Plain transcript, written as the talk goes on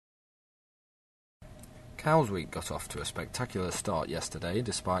Cowes Week got off to a spectacular start yesterday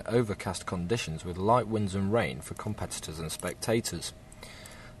despite overcast conditions with light winds and rain for competitors and spectators.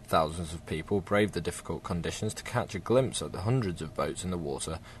 Thousands of people braved the difficult conditions to catch a glimpse at the hundreds of boats in the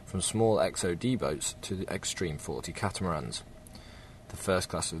water, from small XOD boats to the Extreme 40 catamarans. The first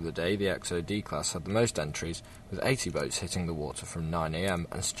class of the day, the XOD class, had the most entries, with 80 boats hitting the water from 9 a.m,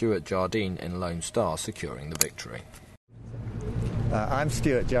 and Stuart Jardine in Lone Star securing the victory. I'm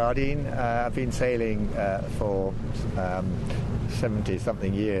Stuart Jardine. I've been sailing for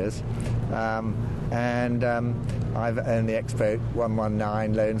 70-something years, and I've owned the X-Boat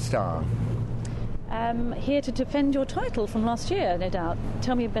 119 Lone Star. Here to defend your title from last year, no doubt.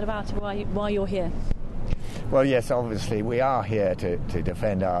 Tell me a bit about why you're here. Well, yes, obviously we are here to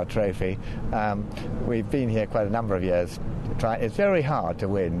defend our trophy. We've been here quite a number of years. It's very hard to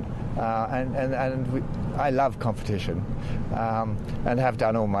win, I love competition, and have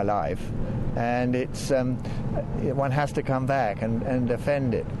done all my life. And it's one has to come back and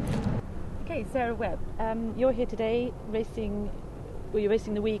defend it. Okay, Sarah Webb, you're here today racing. Well, you're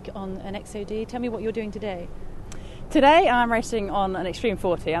racing the week on an XOD. Tell me what you're doing today. Today I'm racing on an Extreme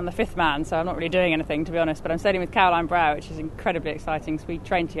 40. I'm the fifth man, so I'm not really doing anything, to be honest, but I'm sailing with Caroline Brow, which is incredibly exciting. So we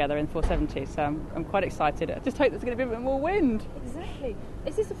trained together in 470, so I'm quite excited. I just hope there's going to be a bit more wind. Exactly.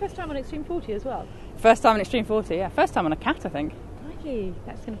 Is this the first time on Extreme 40 as well? First time on Extreme 40, yeah. First time on a cat, I think. Crikey,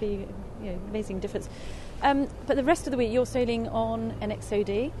 that's going to be amazing difference. But the rest of the week you're sailing on an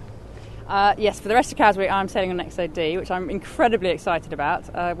XOD? Yes, for the rest of Cowes Week I'm sailing on an XOD, which I'm incredibly excited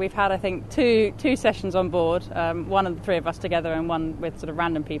about. We've had, I think, two sessions on board, one of the three of us together and one with sort of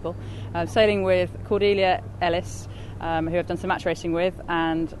random people. Sailing with Cordelia Ellis, who I've done some match racing with,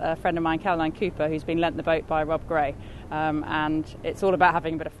 and a friend of mine, Caroline Cooper, who's been lent the boat by Rob Gray. And it's all about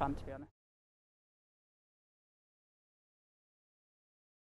having a bit of fun, to be honest.